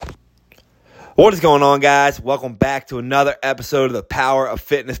What is going on, guys? Welcome back to another episode of the Power of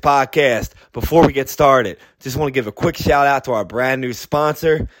Fitness podcast. Before we get started, just want to give a quick shout out to our brand new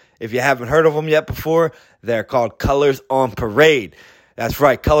sponsor. If you haven't heard of them yet before, they're called Colors on Parade. That's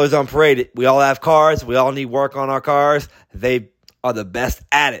right, Colors on Parade. We all have cars. We all need work on our cars. They are the best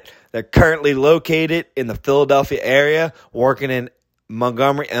at it. They're currently located in the Philadelphia area, working in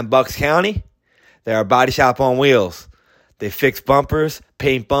Montgomery and Bucks County. They're a body shop on wheels. They fix bumpers,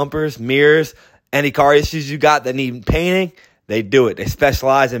 paint bumpers, mirrors, any car issues you got that need painting, they do it. They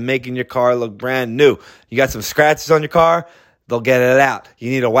specialize in making your car look brand new. You got some scratches on your car, they'll get it out. You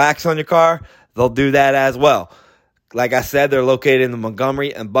need a wax on your car, they'll do that as well. Like I said, they're located in the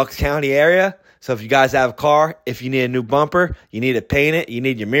Montgomery and Bucks County area. So if you guys have a car, if you need a new bumper, you need it painted, you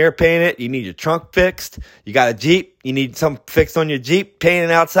need your mirror painted, you need your trunk fixed, you got a Jeep, you need something fixed on your Jeep, painted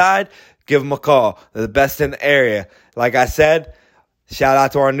outside, give them a call. They're the best in the area. Like I said, shout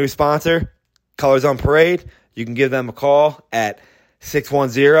out to our new sponsor, Colors on Parade. You can give them a call at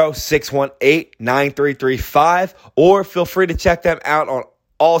 610-618-9335, or feel free to check them out on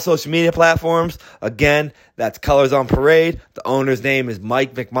all social media platforms. Again, that's Colors on Parade. The owner's name is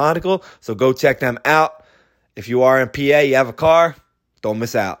Mike McMonagle, so go check them out. If you are in PA, you have a car, don't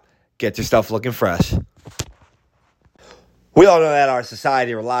miss out. Get your stuff looking fresh. We all know that our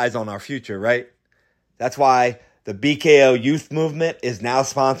society relies on our future, right? That's why the BKO Youth Movement is now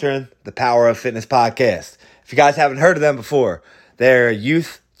sponsoring the Power of Fitness podcast. If you guys haven't heard of them before, they're a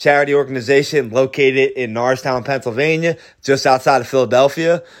youth charity organization located in Norristown, Pennsylvania, just outside of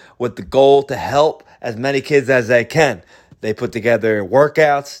Philadelphia, with the goal to help as many kids as they can. They put together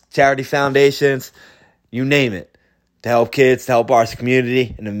workouts, charity foundations, you name it, to help kids, to help our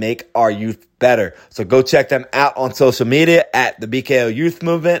community, and to make our youth better. So go check them out on social media at the BKO Youth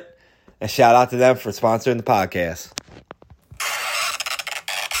Movement. And shout out to them for sponsoring the podcast.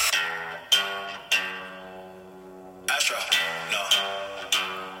 Astro, no.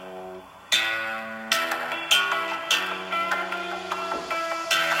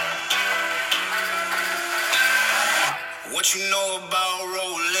 What you know about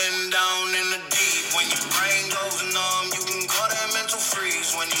rolling down in the deep? When your brain goes numb, you can call that mental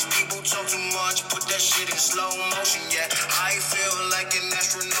freeze. When these people talk too much, put that shit in slow motion. Yeah, I feel like an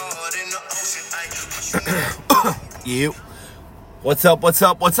astronaut in the ocean. You. What's up,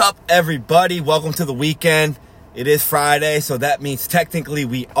 everybody? Welcome to the weekend. It is Friday, so that means technically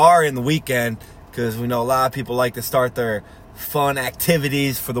we are in the weekend, because we know a lot of people like to start their fun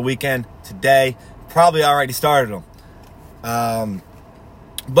activities for the weekend today. Probably already started them.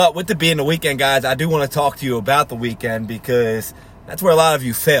 But with it being the weekend, guys, I do want to talk to you about the weekend, because that's where a lot of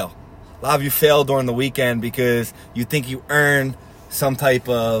you fail. A lot of you fail during the weekend because you think you earn some type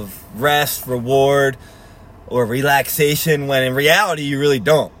of rest, reward, or relaxation, when in reality you really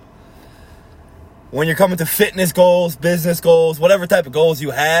don't. When you're coming to fitness goals, business goals, whatever type of goals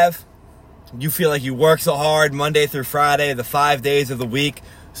you have, you feel like you work so hard Monday through Friday, the 5 days of the week,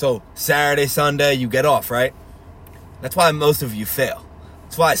 so Saturday, Sunday, you get off, right? That's why most of you fail.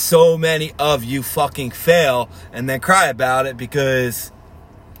 That's why so many of you fucking fail and then cry about it, because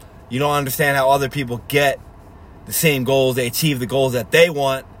you don't understand how other people get the same goals, they achieve the goals that they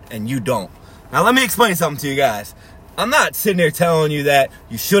want, and you don't. Now, let me explain something to you guys. I'm not sitting here telling you that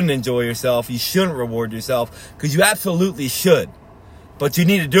you shouldn't enjoy yourself, you shouldn't reward yourself, because you absolutely should. But you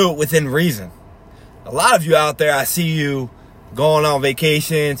need to do it within reason. A lot of you out there, I see you going on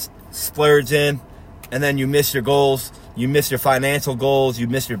vacations, splurging, and then you miss your goals, you miss your financial goals, you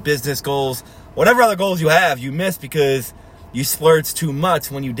miss your business goals, whatever other goals you have, you miss because you splurged too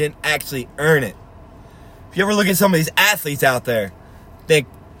much when you didn't actually earn it. If you ever look at some of these athletes out there, think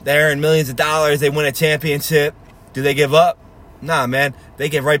they earn millions of dollars, they win a championship, do they give up? Nah, man, they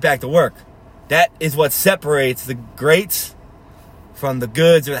get right back to work. That is what separates the greats from the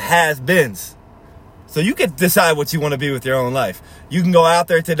goods or the has-beens. So you can decide what you want to be with your own life. You can go out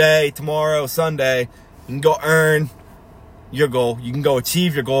there today, tomorrow, Sunday, you can go earn your goal. You can go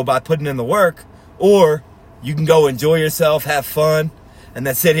achieve your goal by putting in the work, or you can go enjoy yourself, have fun, and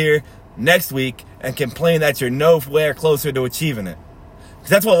then sit here next week and complain that you're nowhere closer to achieving it. Because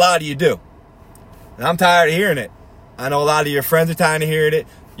that's what a lot of you do. And I'm tired of hearing it. I know a lot of your friends are tired of hearing it.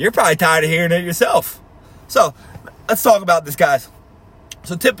 You're probably tired of hearing it yourself. So, let's talk about this, guys.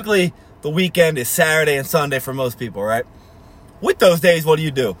 So typically, the weekend is Saturday and Sunday for most people, right? With those days, what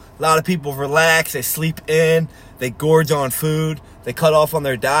do? A lot of people relax, they sleep in, they gorge on food, they cut off on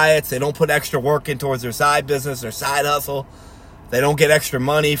their diets, they don't put extra work in towards their side business, their side hustle. They don't get extra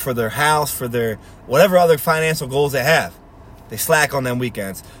money for their house, for their whatever other financial goals they have. They slack on them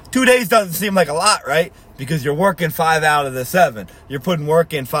weekends. 2 days doesn't seem like a lot, right? Because you're working 5 out of the 7. You're putting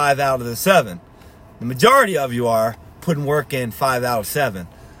work in 5 out of the 7. The majority of you are putting work in 5 out of 7.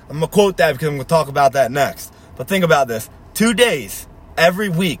 I'm going to quote that because I'm going to talk about that next. But think about this. 2 days every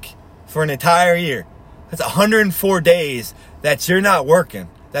week for an entire year. That's 104 days that you're not working,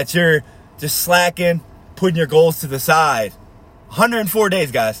 that you're just slacking, putting your goals to the side. 104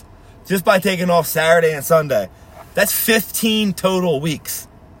 days, guys, just by taking off Saturday and Sunday. That's 15 total weeks.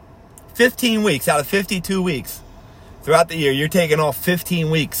 15 weeks out of 52 weeks throughout the year. You're taking off 15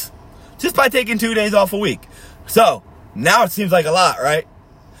 weeks just by taking 2 days off a week. So now it seems like a lot, right?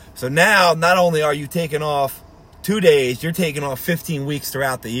 So now not only are you taking off 2 days, you're taking off 15 weeks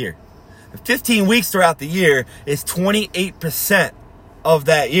throughout the year. 15 weeks throughout the year is 28% of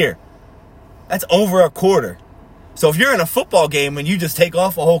that year. That's over a quarter. So if you're in a football game and you just take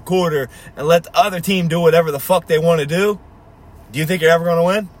off a whole quarter and let the other team do whatever the fuck they want to do you think you're ever going to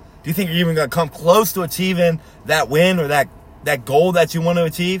win? Do you think you're even going to come close to achieving that win or that goal that you want to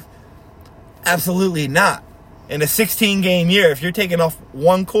achieve? Absolutely not. In a 16-game year, if you're taking off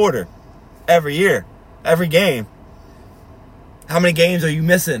one quarter every year, every game, how many games are you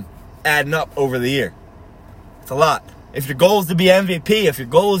missing adding up over the year? It's a lot. If your goal is to be MVP, if your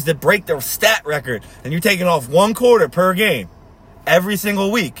goal is to break the stat record, and you're taking off one quarter per game every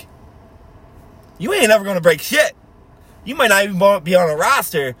single week, you ain't ever going to break shit. You might not even be on a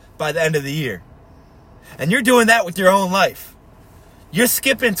roster by the end of the year. And you're doing that with your own life. You're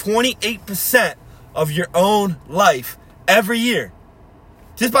skipping 28% of your own life every year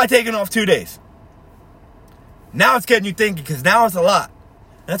just by taking off 2 days. Now it's getting you thinking, because now it's a lot.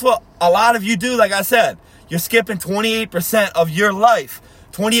 And that's what a lot of you do, like I said. You're skipping 28% of your life,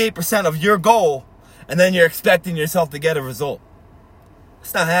 28% of your goal, and then you're expecting yourself to get a result.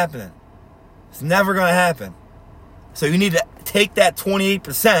 It's not happening. It's never going to happen. So you need to take that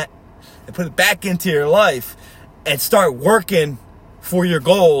 28% and put it back into your life and start working for your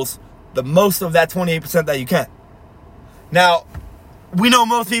goals, the most of that 28% that you can. Now, we know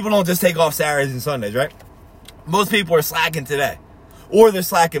most people don't just take off Saturdays and Sundays, right? Most people are slacking today. Or they're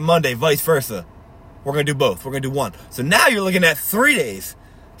slacking Monday, vice versa. We're going to do both. We're going to do one. So now you're looking at 3 days.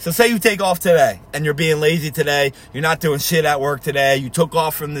 So say you take off today and you're being lazy today. You're not doing shit at work today. You took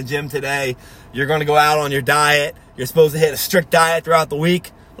off from the gym today. You're going to go out on your diet. You're supposed to hit a strict diet throughout the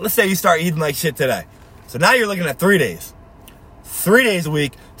week. Let's say you start eating like shit today. So now you're looking at 3 days. 3 days a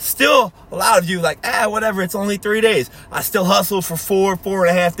week. Still, a lot of you like, whatever, it's only 3 days. I still hustle for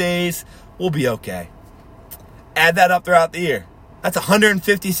 4.5 days. We'll be okay. Add that up throughout the year. That's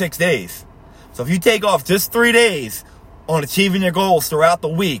 156 days. So if you take off just 3 days on achieving your goals throughout the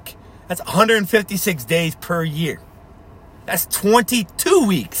week, that's 156 days per year. That's 22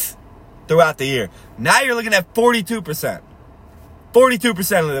 weeks throughout the year. Now you're looking at 42%.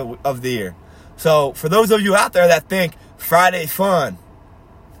 42% of the year. So for those of you out there that think Friday's fun,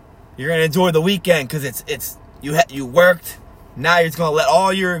 you're going to enjoy the weekend because you worked, now you're just going to let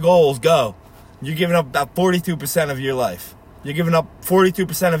all your goals go. You're giving up about 42% of your life. You're giving up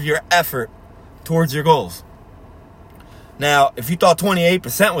 42% of your effort towards your goals. Now, if you thought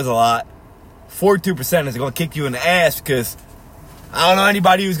 28% was a lot, 42% is going to kick you in the ass, because I don't know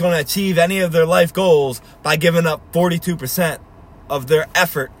anybody who's going to achieve any of their life goals by giving up 42% of their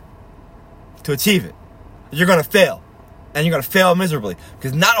effort to achieve it. You're going to fail. And you're going to fail miserably.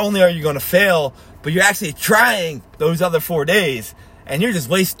 Because not only are you going to fail, but you're actually trying those other 4 days, and you're just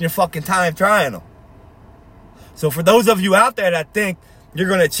wasting your fucking time trying them. So for those of you out there that think you're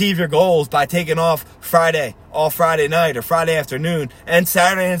going to achieve your goals by taking off Friday, all Friday night or Friday afternoon, and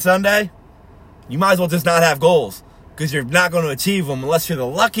Saturday and Sunday, you might as well just not have goals, because you're not going to achieve them unless you're the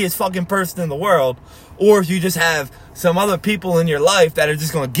luckiest fucking person in the world, or if you just have some other people in your life that are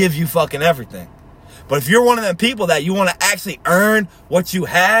just going to give you fucking everything. But if you're one of them people that you want to actually earn what you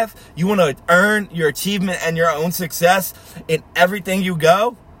have, you want to earn your achievement and your own success in everything you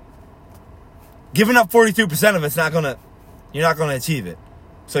go, giving up 42% of it's you're not going to achieve it.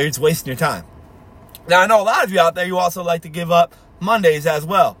 So you're just wasting your time. Now, I know a lot of you out there, you also like to give up Mondays as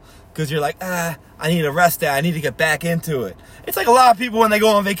well, because you're like, I need a rest day. I need to get back into it. It's like a lot of people when they go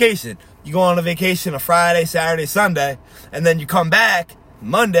on vacation. You go on a vacation a Friday, Saturday, Sunday, and then you come back.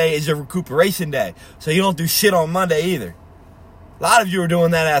 Monday is your recuperation day. So you don't do shit on Monday either. A lot of you are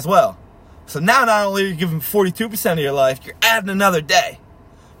doing that as well. So now not only are you giving 42% of your life, you're adding another day.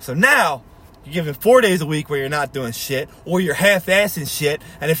 So now you're giving 4 days a week where you're not doing shit, or you're half-assing shit.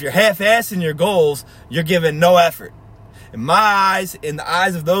 And if you're half-assing your goals, you're giving no effort. In my eyes, in the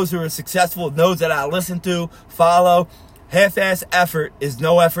eyes of those who are successful, those that I listen to, follow, half-ass effort is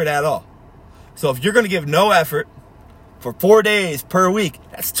no effort at all. So if you're going to give no effort for 4 days per week,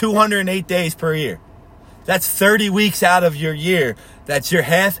 that's 208 days per year. That's 30 weeks out of your year that you're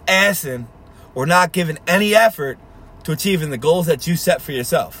half-assing or not giving any effort to achieving the goals that you set for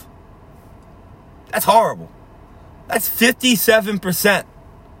yourself. That's horrible. That's 57%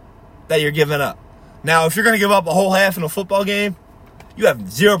 that you're giving up. Now, if you're going to give up a whole half in a football game, you have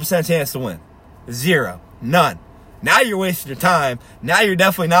 0% chance to win. Zero. None. Now you're wasting your time. Now you're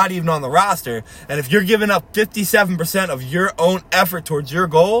definitely not even on the roster. And if you're giving up 57% of your own effort towards your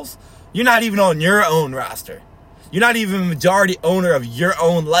goals, you're not even on your own roster. You're not even a majority owner of your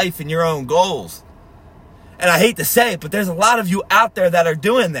own life and your own goals. And I hate to say it, but there's a lot of you out there that are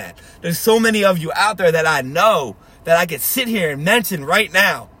doing that. There's so many of you out there that I know that I could sit here and mention right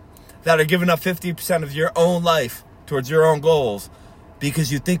now that are giving up 50% of your own life towards your own goals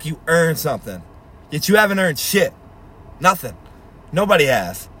because you think you earned something. Yet you haven't earned shit. Nothing. Nobody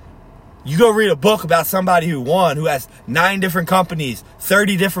has. You go read a book about somebody who won, who has 9 different companies,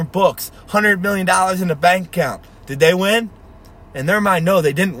 30 different books, $100 million in the bank account. Did they win? In their mind, no,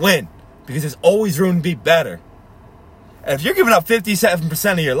 they didn't win because there's always room to be better. And if you're giving up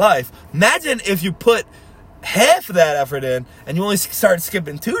 57% of your life, imagine if you put half of that effort in and you only start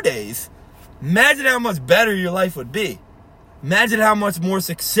skipping 2 days. Imagine how much better your life would be. Imagine how much more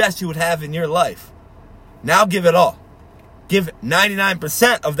success you would have in your life. Now give it all. Give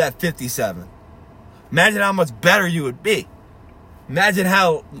 99% of that 57. Imagine how much better you would be. Imagine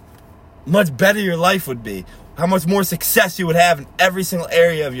how much better your life would be. How much more success you would have in every single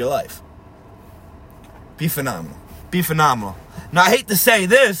area of your life. Be phenomenal. Be phenomenal. Now, I hate to say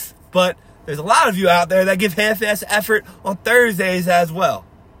this, but there's a lot of you out there that give half-ass effort on Thursdays as well.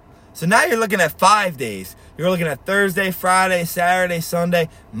 So now you're looking at 5 days. You're looking at Thursday, Friday, Saturday, Sunday,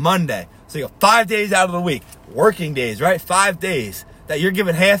 Monday. So you got 5 days out of the week. Working days, right? 5 days that you're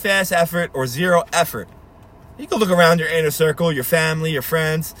giving half-ass effort or zero effort. You can look around your inner circle, your family, your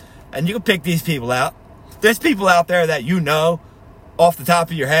friends, and you can pick these people out. There's people out there that you know off the top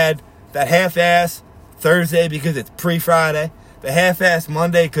of your head that half-ass Thursday because it's pre-Friday, the half-ass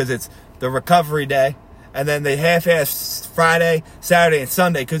Monday because it's the recovery day, and then the half-ass Friday, Saturday, and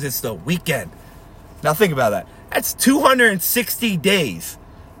Sunday because it's the weekend. Now think about that. That's 260 days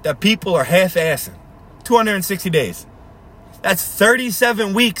that people are half-assing. 260 days. That's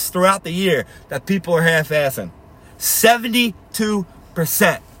 37 weeks throughout the year that people are half-assing.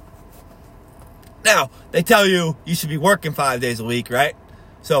 72%. Now, they tell you should be working 5 days a week, right?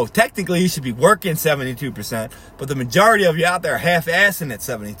 So technically you should be working 72%, but the majority of you out there are half-assing at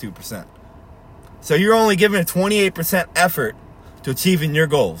 72%. So you're only giving a 28% effort to achieving your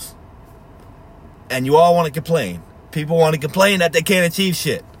goals. And you all want to complain. People want to complain that they can't achieve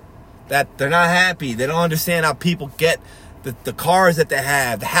shit. That they're not happy. They don't understand how people get the cars that they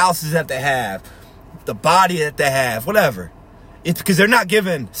have, the houses that they have, the body that they have, whatever. It's because they're not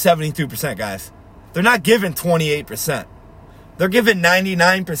giving 72%, guys. They're not giving 28%. They're giving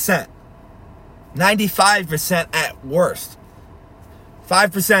 99%. 95% at worst.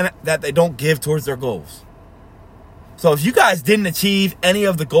 5% that they don't give towards their goals. So if you guys didn't achieve any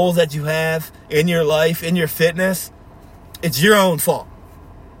of the goals that you have in your life, in your fitness, it's your own fault.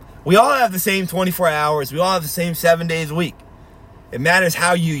 We all have the same 24 hours. We all have the same 7 days a week. It matters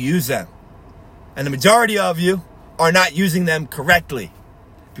how you use them. And the majority of you are not using them correctly.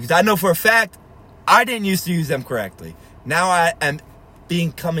 Because I know for a fact, I didn't used to use them correctly. Now I am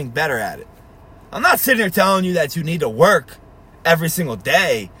becoming better at it. I'm not sitting here telling you that you need to work every single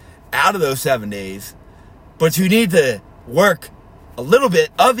day out of those 7 days. But you need to work a little bit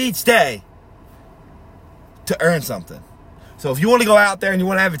of each day to earn something. So if you want to go out there and you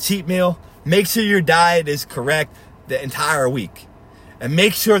want to have a cheat meal, make sure your diet is correct the entire week. And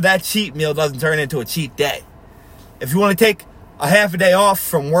make sure that cheat meal doesn't turn into a cheat day. If you want to take a half a day off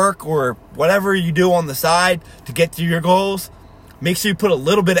from work or whatever you do on the side to get to your goals, make sure you put a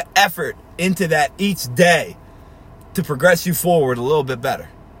little bit of effort into that each day to progress you forward a little bit better.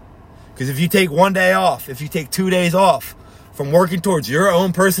 Because if you take 1 day off, if you take 2 days off from working towards your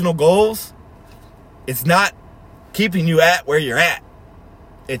own personal goals, it's not keeping you at where you're at.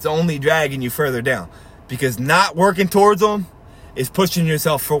 It's only dragging you further down. Because not working towards them is pushing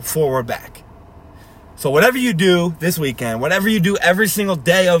yourself forward back. So whatever you do this weekend, whatever you do every single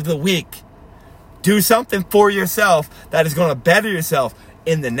day of the week, do something for yourself that is going to better yourself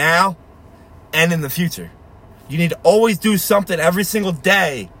in the now and in the future. You need to always do something every single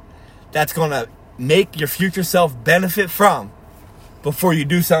day that's going to make your future self benefit from before you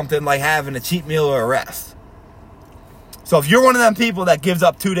do something like having a cheat meal or a rest. So if you're one of them people that gives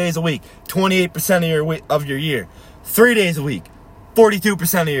up 2 days a week, 28% of your year, 3 days a week,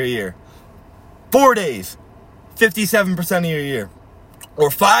 42% of your year, 4 days, 57% of your year, or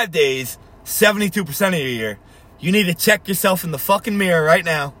 5 days, 72% of your year, you need to check yourself in the fucking mirror right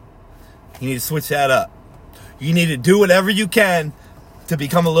now You need to switch that up. You need to do whatever you can to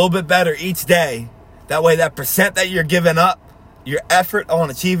become a little bit better each day. That way that percent that you're giving up, your effort on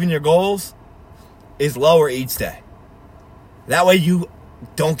achieving your goals, is lower each day. That way you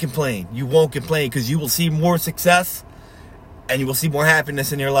don't complain. You won't complain because you will see more success and you will see more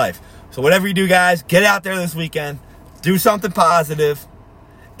happiness in your life. So whatever you do, guys, get out there this weekend. Do something positive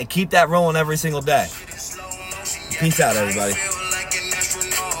and keep that rolling every single day. Peace out, everybody.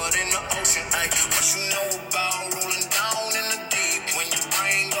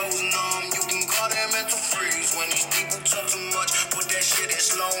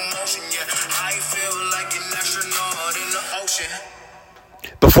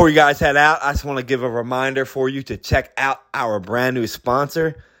 Before you guys head out, I just want to give a reminder for you to check out our brand new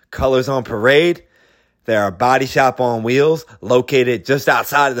sponsor, Colors on Parade. They're a body shop on wheels located just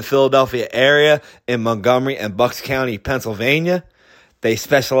outside of the Philadelphia area in Montgomery and Bucks County, Pennsylvania. They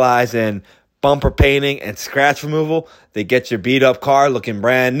specialize in bumper painting and scratch removal. They get your beat up car looking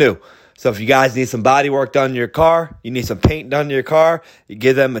brand new. So if you guys need some body work done in your car, you need some paint done in your car, you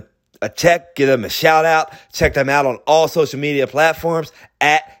give them a check, give them a shout out. Check them out on all social media platforms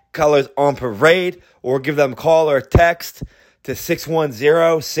at Colors on Parade, or give them a call or a text to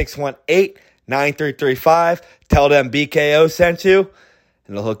 610-618-9335. Tell them BKO sent you,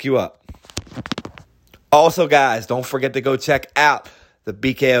 and they'll hook you up. Also, guys, don't forget to go check out the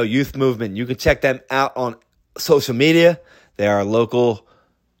BKO Youth Movement. You can check them out on social media. They are a local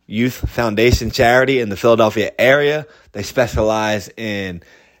youth foundation charity in the Philadelphia area. They specialize in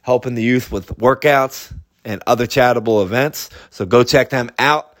helping the youth with workouts and other charitable events. So go check them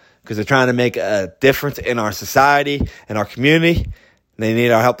out because they're trying to make a difference in our society and our community. They need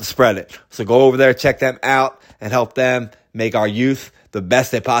our help to spread it. So go over there, check them out, and help them make our youth the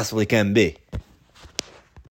best they possibly can be.